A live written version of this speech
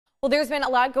Well, there's been a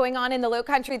lot going on in the Low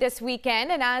Country this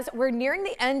weekend, and as we're nearing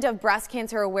the end of Breast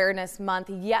Cancer Awareness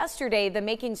Month, yesterday the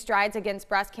Making Strides Against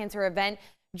Breast Cancer event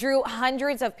drew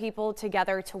hundreds of people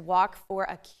together to walk for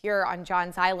a cure on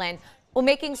Johns Island. Well,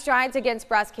 Making Strides Against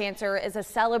Breast Cancer is a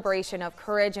celebration of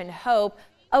courage and hope,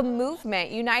 a movement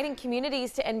uniting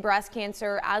communities to end breast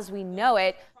cancer as we know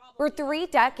it. For 3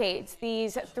 decades,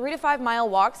 these 3 to 5 mile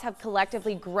walks have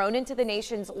collectively grown into the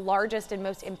nation's largest and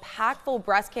most impactful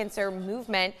breast cancer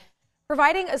movement,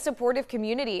 providing a supportive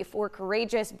community for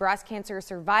courageous breast cancer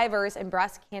survivors and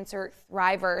breast cancer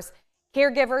thrivers,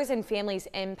 caregivers, and families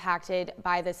impacted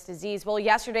by this disease. Well,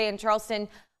 yesterday in Charleston,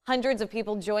 hundreds of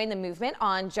people joined the movement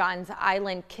on Johns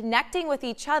Island, connecting with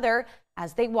each other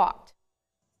as they walked.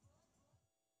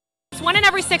 It's 1 in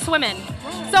every 6 women.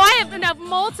 So I have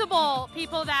multiple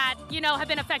people that, have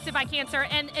been affected by cancer,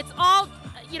 and it's all,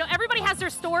 everybody has their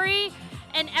story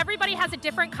and everybody has a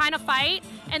different kind of fight,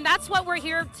 and that's what we're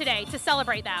here today to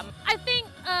celebrate them. I think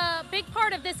a big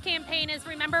part of this campaign is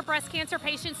remember breast cancer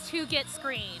patients to get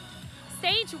screened.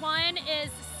 Stage 1 is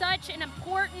such an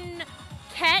important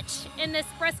catch in this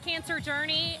breast cancer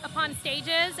journey upon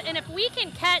stages, and if we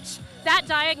can catch that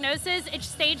diagnosis at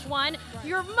stage 1,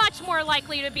 you're much more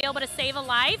likely to be able to save a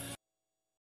life.